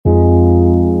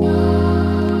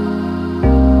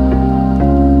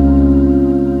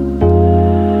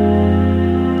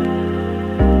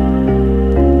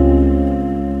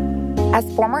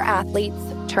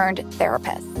turned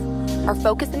therapists. Our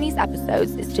focus in these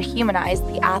episodes is to humanize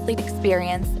the athlete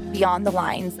experience beyond the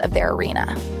lines of their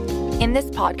arena. In this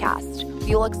podcast,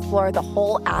 we will explore the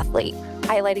whole athlete,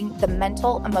 highlighting the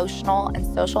mental, emotional,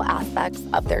 and social aspects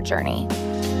of their journey.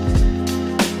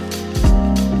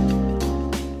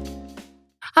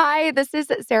 Hi, this is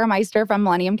Sarah Meister from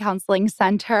Millennium Counseling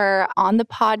Center on the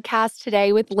podcast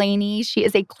today with Laney. She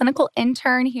is a clinical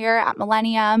intern here at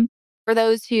Millennium. For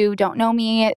those who don't know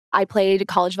me, I played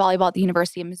college volleyball at the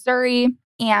University of Missouri,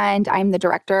 and I'm the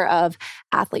director of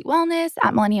athlete wellness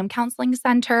at Millennium Counseling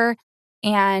Center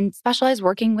and specialize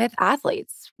working with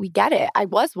athletes. We get it. I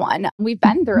was one. We've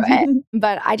been through it.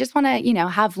 But I just want to,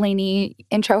 have Laney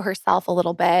intro herself a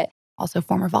little bit. Also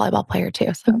former volleyball player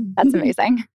too. So that's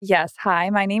amazing. Yes. Hi,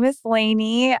 my name is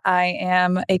Laney. I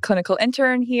am a clinical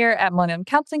intern here at Millennium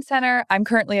Counseling Center. I'm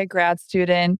currently a grad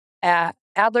student at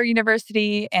Adler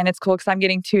University. And it's cool because I'm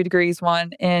getting 2 degrees,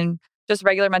 one in just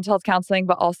regular mental health counseling,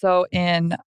 but also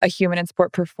in a human and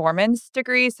sport performance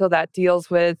degree. So that deals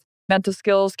with mental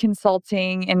skills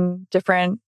consulting in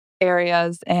different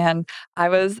areas. And I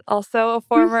was also a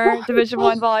former Division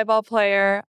I volleyball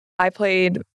player. I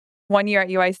played 1 year at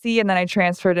UIC, and then I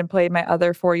transferred and played my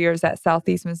other 4 years at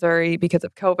Southeast Missouri because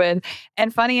of COVID.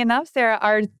 And funny enough, Sarah,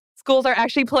 our schools are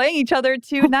actually playing each other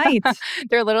tonight.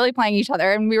 They're literally playing each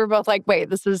other. And we were both like, wait,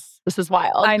 this is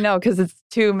wild. I know, because it's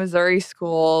 2 Missouri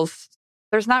schools.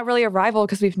 There's not really a rival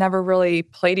because we've never really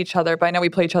played each other, but I know we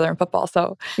play each other in football.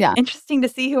 So yeah, interesting to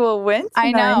see who will win tonight.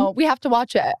 I know. We have to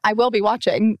watch it. I will be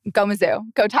watching. Go Mizzou.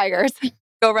 Go Tigers.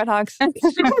 Go Redhawks.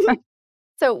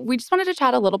 So we just wanted to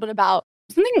chat a little bit about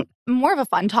something more of a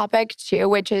fun topic too,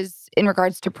 which is in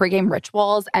regards to pregame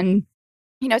rituals and,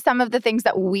 some of the things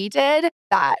that we did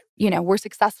that, were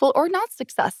successful or not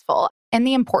successful and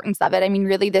the importance of it. I mean,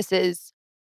 really, this is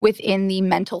within the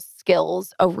mental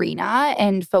skills arena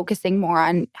and focusing more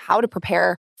on how to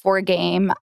prepare for a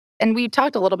game. And we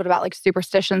talked a little bit about like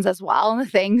superstitions as well and the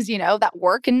things, that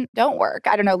work and don't work.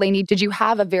 I don't know, Laney, did you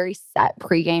have a very set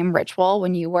pregame ritual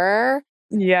when you were?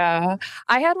 Yeah,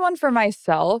 I had one for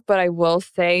myself, but I will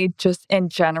say just in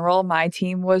general, my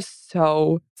team was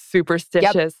so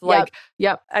superstitious.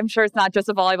 Yep. I'm sure it's not just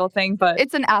a volleyball thing, but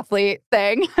it's an athlete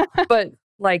thing. But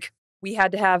we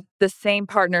had to have the same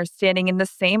partner standing in the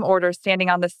same order, standing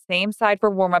on the same side for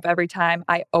warm up every time.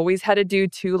 I always had to do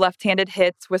 2 left-handed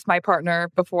hits with my partner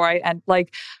before I end.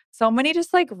 So many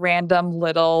just random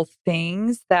little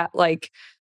things that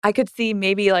I could see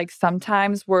maybe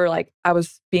sometimes where I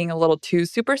was being a little too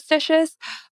superstitious,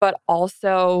 but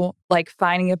also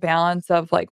finding a balance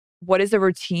of what is a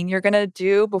routine you're going to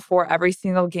do before every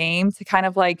single game to kind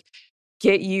of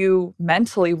get you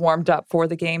mentally warmed up for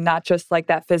the game, not just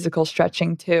that physical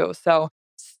stretching too. So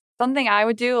something I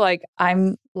would do,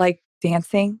 I'm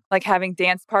dancing, having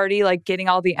dance party, getting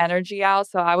all the energy out.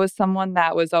 So I was someone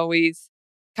that was always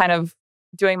kind of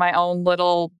doing my own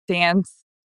little dance,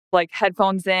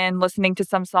 headphones in, listening to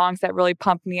some songs that really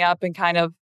pumped me up and kind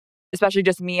of, especially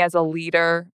just me as a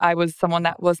leader, I was someone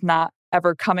that was not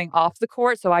ever coming off the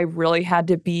court. So I really had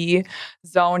to be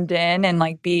zoned in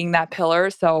and being that pillar.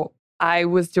 So I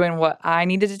was doing what I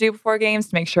needed to do before games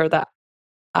to make sure that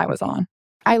I was on.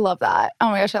 I love that. Oh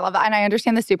my gosh, I love that. And I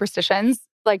understand the superstitions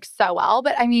so well.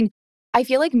 But I mean, I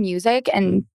feel like music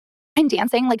and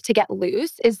dancing, to get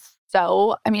loose is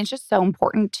it's just so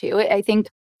important too. I think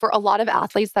for a lot of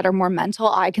athletes that are more mental,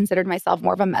 I considered myself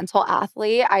more of a mental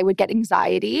athlete. I would get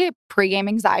anxiety, pregame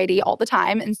anxiety all the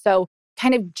time. And so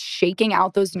kind of shaking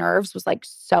out those nerves was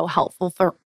so helpful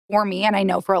for me. And I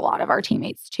know for a lot of our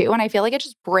teammates too. And I feel like it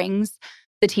just brings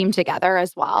the team together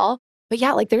as well. But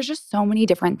yeah, there's just so many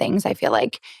different things I feel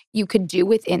like you could do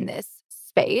within this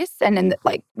space and in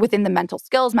within the mental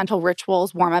skills, mental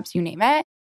rituals, warm-ups, you name it.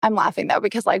 I'm laughing though,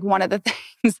 because one of the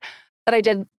things that I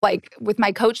did with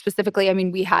my coach specifically, I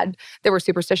mean, there were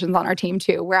superstitions on our team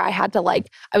too, where I had to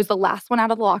I was the last one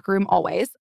out of the locker room always.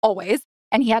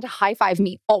 And he had to high five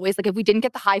me always. If we didn't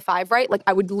get the high five right,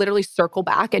 I would literally circle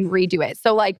back and redo it.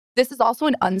 So this is also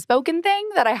an unspoken thing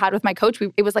that I had with my coach.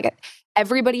 It was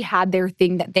everybody had their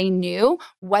thing that they knew,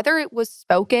 whether it was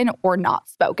spoken or not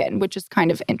spoken, which is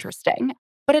kind of interesting.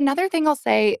 But another thing I'll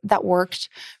say that worked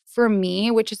for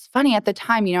me, which is funny at the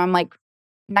time, I'm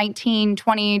 19,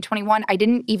 20, 21, I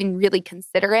didn't even really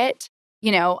consider it,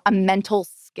 a mental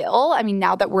skill. I mean,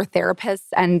 now that we're therapists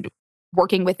and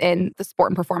working within the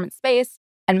sport and performance space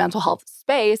and mental health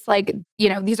space,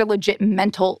 these are legit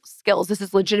mental skills. This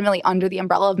is legitimately under the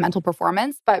umbrella of mental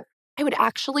performance. But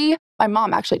my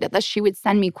mom actually did this. She would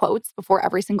send me quotes before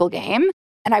every single game.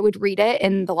 And I would read it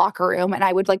in the locker room and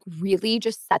I would really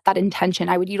just set that intention.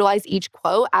 I would utilize each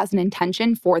quote as an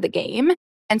intention for the game.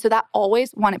 And so that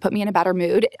always, one, it put me in a better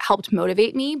mood. It helped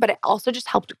motivate me, but it also just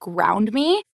helped ground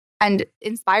me and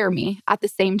inspire me at the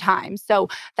same time. So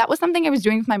that was something I was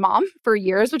doing with my mom for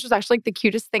years, which was actually like the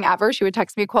cutest thing ever. She would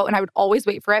text me a quote and I would always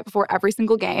wait for it before every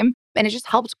single game. And it just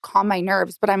helped calm my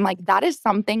nerves. But I'm like, that is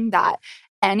something that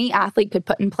any athlete could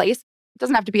put in place. It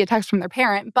doesn't have to be a text from their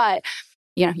parent, but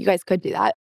you guys could do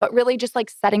that. But really just like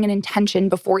setting an intention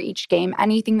before each game,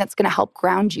 anything that's going to help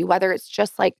ground you, whether it's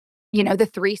just like, the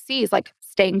 3 C's, like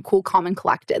staying cool, calm, and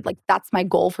collected. Like that's my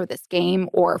goal for this game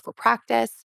or for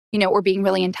practice, or being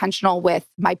really intentional with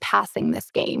my passing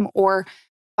this game, or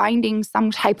finding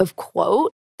some type of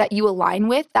quote that you align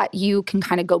with that you can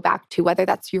kind of go back to, whether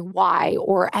that's your why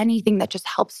or anything that just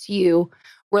helps you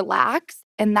relax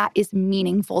and that is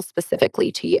meaningful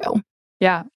specifically to you.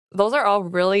 Yeah. Those are all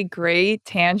really great,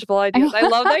 tangible ideas. I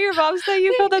love that your mom said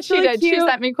you feel that's really cute. She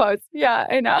sent me quotes. Yeah,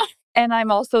 I know. And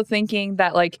I'm also thinking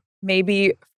that like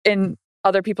maybe in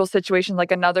other people's situations,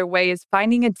 like another way is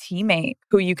finding a teammate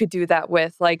who you could do that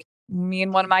with. Like me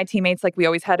and one of my teammates, like we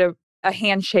always had a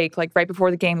handshake, like right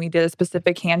before the game, we did a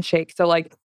specific handshake. So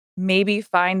like maybe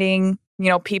finding,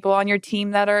 people on your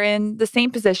team that are in the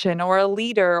same position or a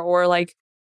leader, or like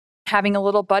having a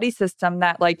little buddy system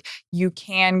that like you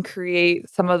can create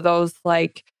some of those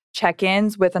like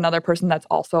check-ins with another person that's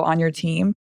also on your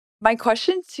team. My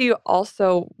question to you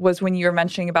also was when you were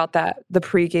mentioning about the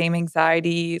pregame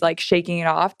anxiety, like shaking it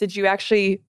off, did you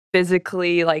actually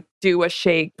physically like do a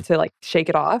shake to like shake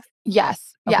it off?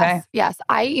 Yes. Okay. Yes.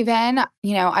 I even,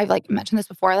 I've like mentioned this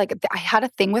before, like I had a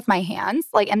thing with my hands,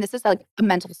 like, and this is like a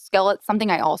mental skill. It's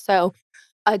something I also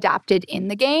adapted in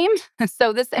the game.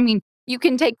 So you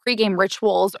can take pregame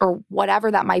rituals or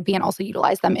whatever that might be and also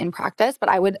utilize them in practice. But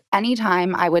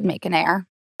anytime I would make an error,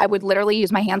 I would literally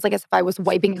use my hands like as if I was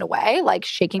wiping it away, like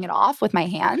shaking it off with my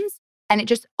hands.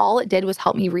 And all it did was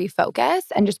help me refocus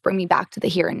and just bring me back to the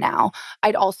here and now.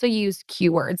 I'd also use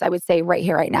keywords, I would say right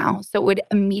here, right now. So it would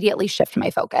immediately shift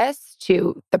my focus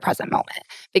to the present moment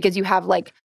because you have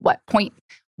like,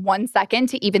 0.1 second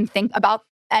to even think about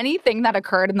anything that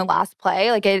occurred in the last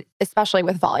play, especially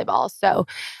with volleyball. So,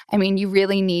 you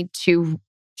really need to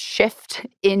shift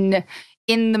in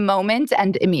the moment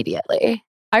and immediately.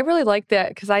 I really like that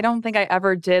because I don't think I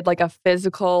ever did like a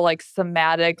physical, like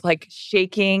somatic, like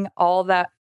shaking all that,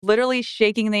 literally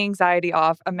shaking the anxiety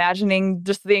off, imagining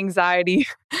just the anxiety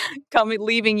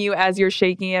leaving you as you're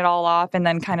shaking it all off, and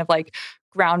then kind of like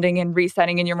grounding and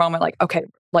resetting in your moment, like, okay,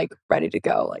 like ready to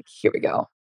go, like, here we go.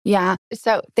 Yeah.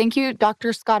 So thank you,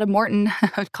 Dr. Scotta Morton,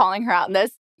 calling her out in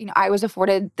this. I was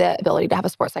afforded the ability to have a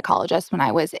sports psychologist when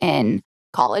I was in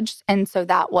college. And so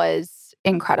that was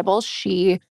incredible.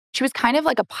 She was kind of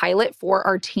like a pilot for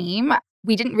our team.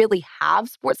 We didn't really have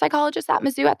sports psychologists at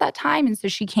Mizzou at that time. And so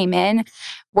she came in,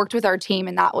 worked with our team,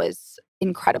 and that was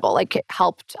incredible. Like it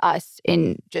helped us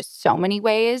in just so many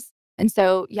ways. And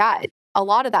so, yeah, a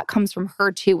lot of that comes from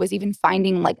her too, was even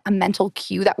finding like a mental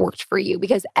cue that worked for you,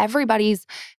 because everybody's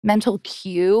mental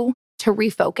cue to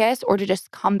refocus or to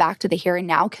just come back to the here and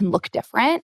now can look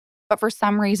different. But for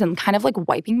some reason, kind of like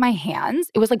wiping my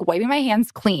hands, it was like wiping my hands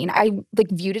clean. I like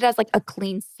viewed it as like a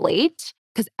clean slate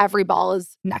because every ball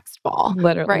is next ball.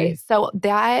 Literally. Right. So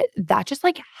that just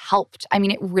like helped.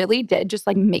 It really did just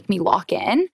like make me lock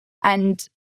in and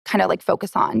kind of like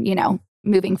focus on,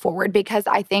 moving forward, because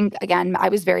I think, again, I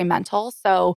was very mental.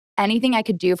 So anything I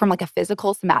could do from like a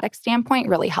physical somatic standpoint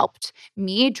really helped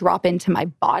me drop into my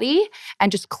body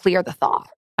and just clear the thought.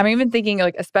 I'm even thinking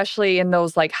like, especially in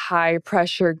those like high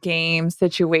pressure game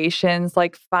situations,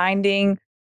 like finding,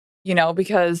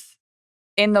 because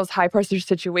in those high pressure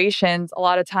situations, a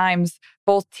lot of times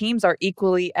both teams are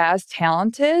equally as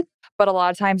talented, but a lot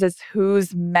of times it's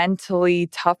who's mentally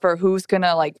tougher, who's going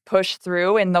to like push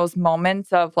through in those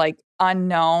moments of like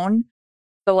unknown.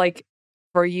 So like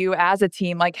for you as a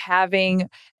team, like having,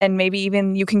 and maybe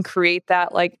even you can create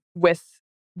that like with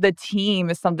the team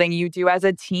is something you do as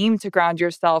a team to ground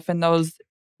yourself in those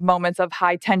moments of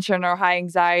high tension or high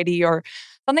anxiety, or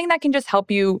something that can just help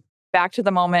you back to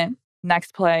the moment,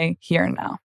 next play, here and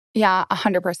now. Yeah,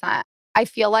 100%. I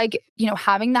feel like,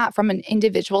 having that from an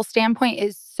individual standpoint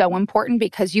is so important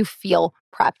because you feel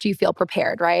prepped, you feel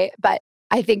prepared, right? But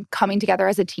I think coming together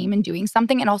as a team and doing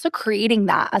something and also creating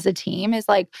that as a team is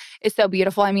so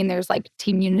beautiful. There's like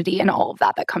team unity and all of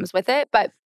that comes with it.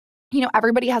 But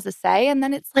everybody has a say. And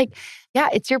then it's like, yeah,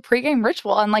 it's your pregame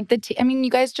ritual. And like you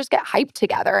guys just get hyped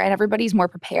together and everybody's more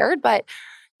prepared. But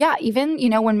yeah, even,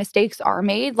 when mistakes are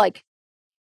made, like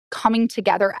coming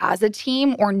together as a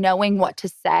team or knowing what to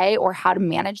say or how to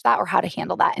manage that or how to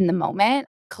handle that in the moment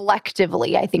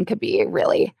collectively, I think could be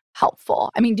really helpful.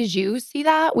 Did you see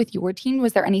that with your team?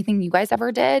 Was there anything you guys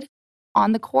ever did?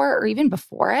 on the court or even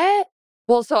before it?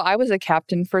 Well, so I was a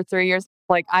captain for 3 years.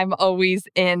 Like, I'm always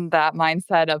in that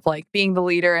mindset of like being the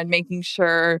leader and making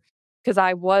sure, because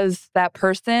I was that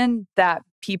person that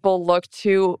people look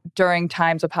to during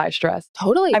times of high stress.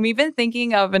 Totally. I'm even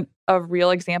thinking of a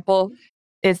real example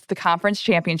is the conference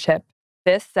championship.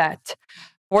 This set,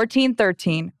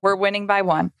 14-13, we're winning by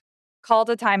 1. Called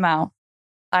a timeout.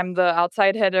 I'm the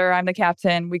outside hitter. I'm the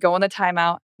captain. We go in the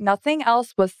timeout. Nothing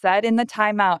else was said in the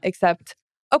timeout except,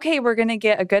 okay, we're going to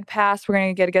get a good pass. We're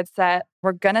going to get a good set.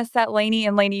 We're going to set Laney,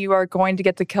 and Laney, you are going to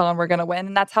get the kill and we're going to win.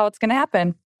 And that's how it's going to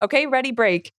happen. Okay, ready,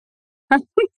 break.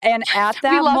 And at We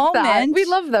that love that. moment, We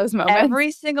love those moments.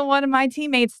 every single one of my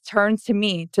teammates turned to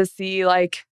me to see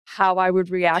like how I would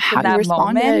react How in you that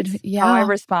responded. moment, Yeah. how I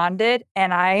responded.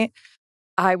 And I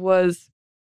was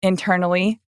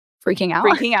internally freaking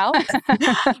out,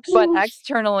 but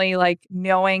externally, like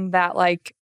knowing that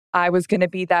like I was going to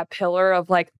be that pillar of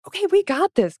like, okay, we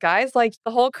got this, guys. Like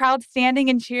the whole crowd standing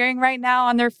and cheering right now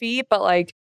on their feet. But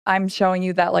like, I'm showing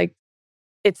you that like,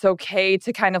 it's okay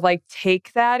to kind of like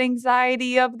take that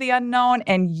anxiety of the unknown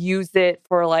and use it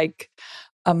for like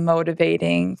a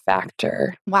motivating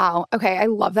factor. Wow. Okay. I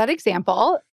love that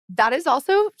example. That is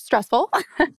also stressful.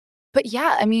 But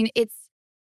yeah, I mean,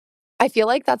 I feel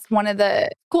like that's one of the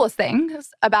coolest things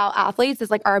about athletes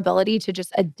is like our ability to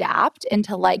just adapt and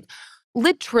to like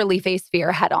literally face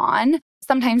fear head on.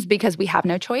 Sometimes because we have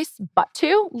no choice but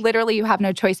to. Literally, you have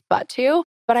no choice but to.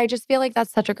 But I just feel like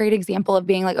that's such a great example of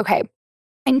being like, okay,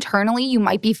 internally, you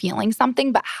might be feeling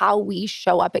something, but how we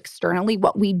show up externally,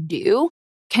 what we do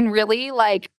can really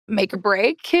like make or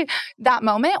break that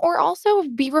moment or also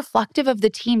be reflective of the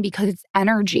team because it's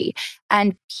energy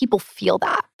and people feel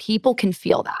that. People can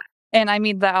feel that. And I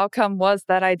mean, the outcome was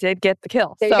that I did get the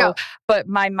kill. There you go. But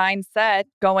my mindset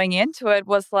going into it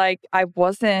was like, I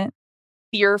wasn't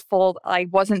fearful. I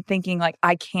wasn't thinking like,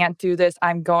 I can't do this.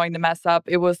 I'm going to mess up.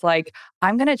 It was like,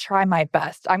 I'm going to try my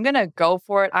best. I'm going to go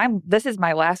for it. This is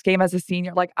my last game as a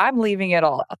senior. Like I'm leaving it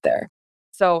all out there.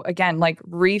 So again, like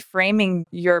reframing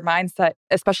your mindset,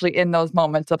 especially in those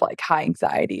moments of like high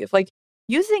anxiety, of like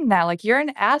using that, like you're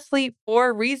an athlete for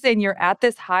a reason. You're at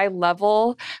this high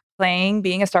level playing,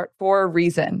 being a start for a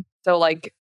reason. So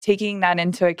like taking that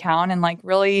into account and like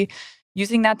really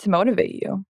using that to motivate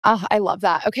you. Oh, I love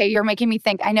that. Okay, you're making me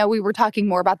think. I know we were talking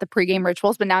more about the pregame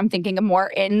rituals, but now I'm thinking of more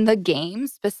in the game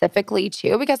specifically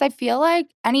too, because I feel like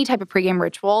any type of pregame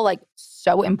ritual, like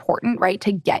so important, right?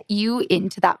 To get you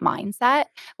into that mindset,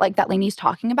 like that Laney's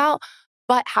talking about.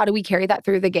 But how do we carry that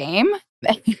through the game?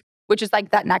 Which is like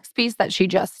that next piece that she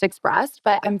just expressed.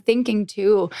 But I'm thinking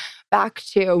too, back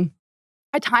to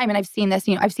a time, and I've seen this,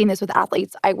 I've seen this with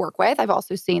athletes I work with. I've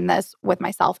also seen this with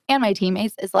myself and my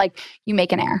teammates is like, you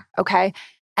make an error, okay?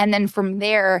 And then from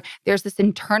there, there's this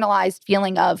internalized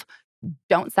feeling of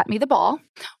don't set me the ball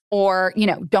or,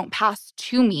 don't pass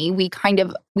to me. We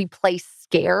play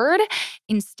scared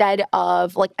instead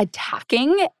of like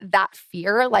attacking that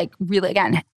fear, like really,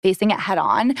 again, facing it head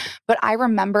on. But I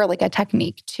remember like a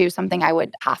technique to something I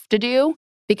would have to do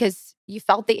because you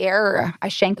felt the error. I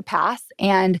shanked a pass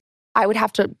and I would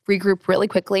have to regroup really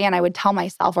quickly. And I would tell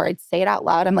myself, or I'd say it out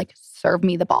loud, I'm like, serve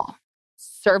me the ball.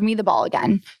 Serve me the ball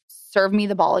again. Serve me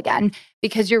the ball again,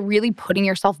 because you're really putting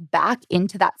yourself back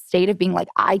into that state of being like,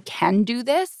 I can do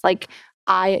this. Like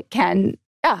I can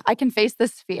face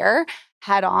this fear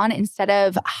head on instead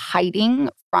of hiding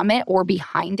from it or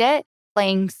behind it,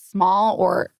 playing small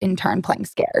or in turn playing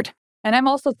scared. And I'm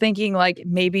also thinking like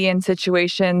maybe in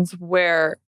situations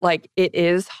where like it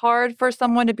is hard for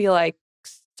someone to be like,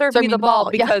 serve me the ball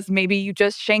because maybe you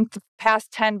just shanked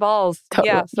past 10 balls. Totally.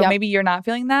 Yeah. So maybe you're not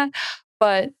feeling that.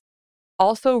 But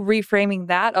also reframing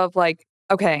that of like,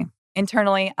 okay,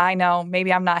 internally, I know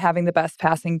maybe I'm not having the best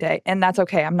passing day, and that's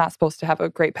okay. I'm not supposed to have a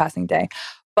great passing day.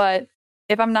 But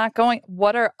if I'm not going,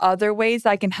 what are other ways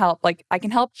I can help? Like I can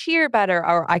help cheer better,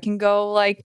 or I can go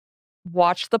like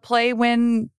watch the play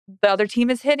when the other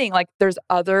team is hitting. Like there's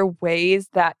other ways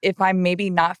that if I'm maybe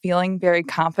not feeling very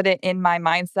confident in my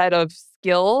mindset of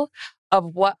skill,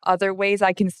 of what other ways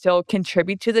I can still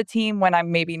contribute to the team when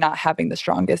I'm maybe not having the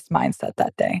strongest mindset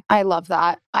that day. I love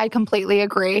that. I completely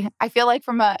agree. I feel like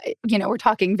from a, we're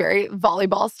talking very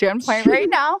volleyball standpoint right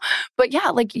now, but yeah,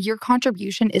 like your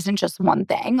contribution isn't just one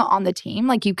thing on the team.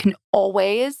 Like you can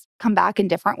always come back in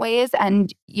different ways.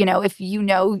 And, if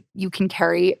you can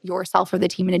carry yourself or the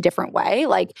team in a different way,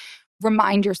 like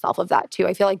remind yourself of that too.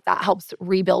 I feel like that helps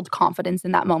rebuild confidence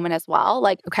in that moment as well.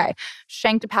 Like, okay,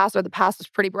 shanked a pass or the pass was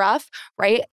pretty rough,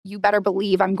 right? You better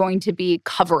believe I'm going to be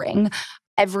covering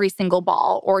every single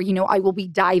ball or, I will be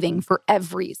diving for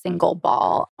every single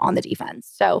ball on the defense.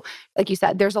 So like you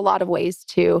said, there's a lot of ways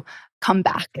to come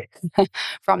back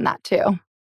from that too.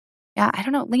 Yeah, I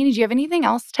don't know. Laney, do you have anything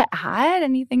else to add?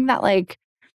 Anything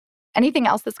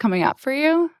else that's coming up for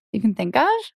you can think of?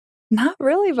 Not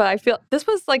really, but I feel this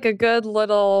was like a good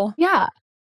little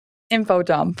info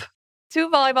dump. 2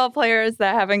 volleyball players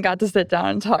that haven't got to sit down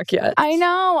and talk yet. I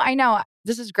know.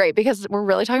 This is great because we're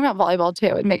really talking about volleyball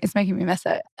too. It's making me miss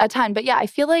it a ton. But yeah, I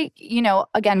feel like,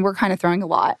 again, we're kind of throwing a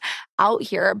lot out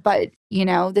here, but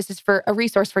this is for a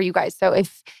resource for you guys. So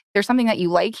if there's something that you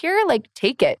like here, like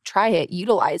take it, try it,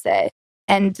 utilize it.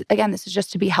 And again, this is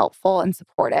just to be helpful and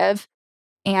supportive.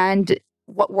 And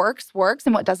what works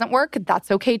and what doesn't work, that's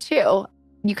okay too.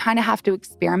 You kind of have to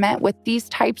experiment with these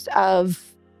types of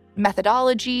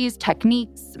methodologies,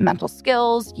 techniques, mental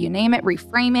skills, you name it,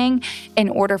 reframing, in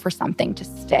order for something to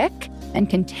stick and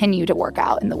continue to work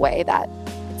out in the way that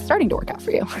it's starting to work out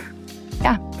for you.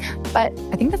 Yeah. But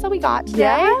I think that's all we got today.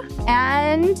 Yeah.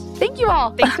 And thank you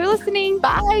all. Thanks for listening.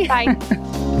 Bye.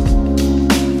 Bye.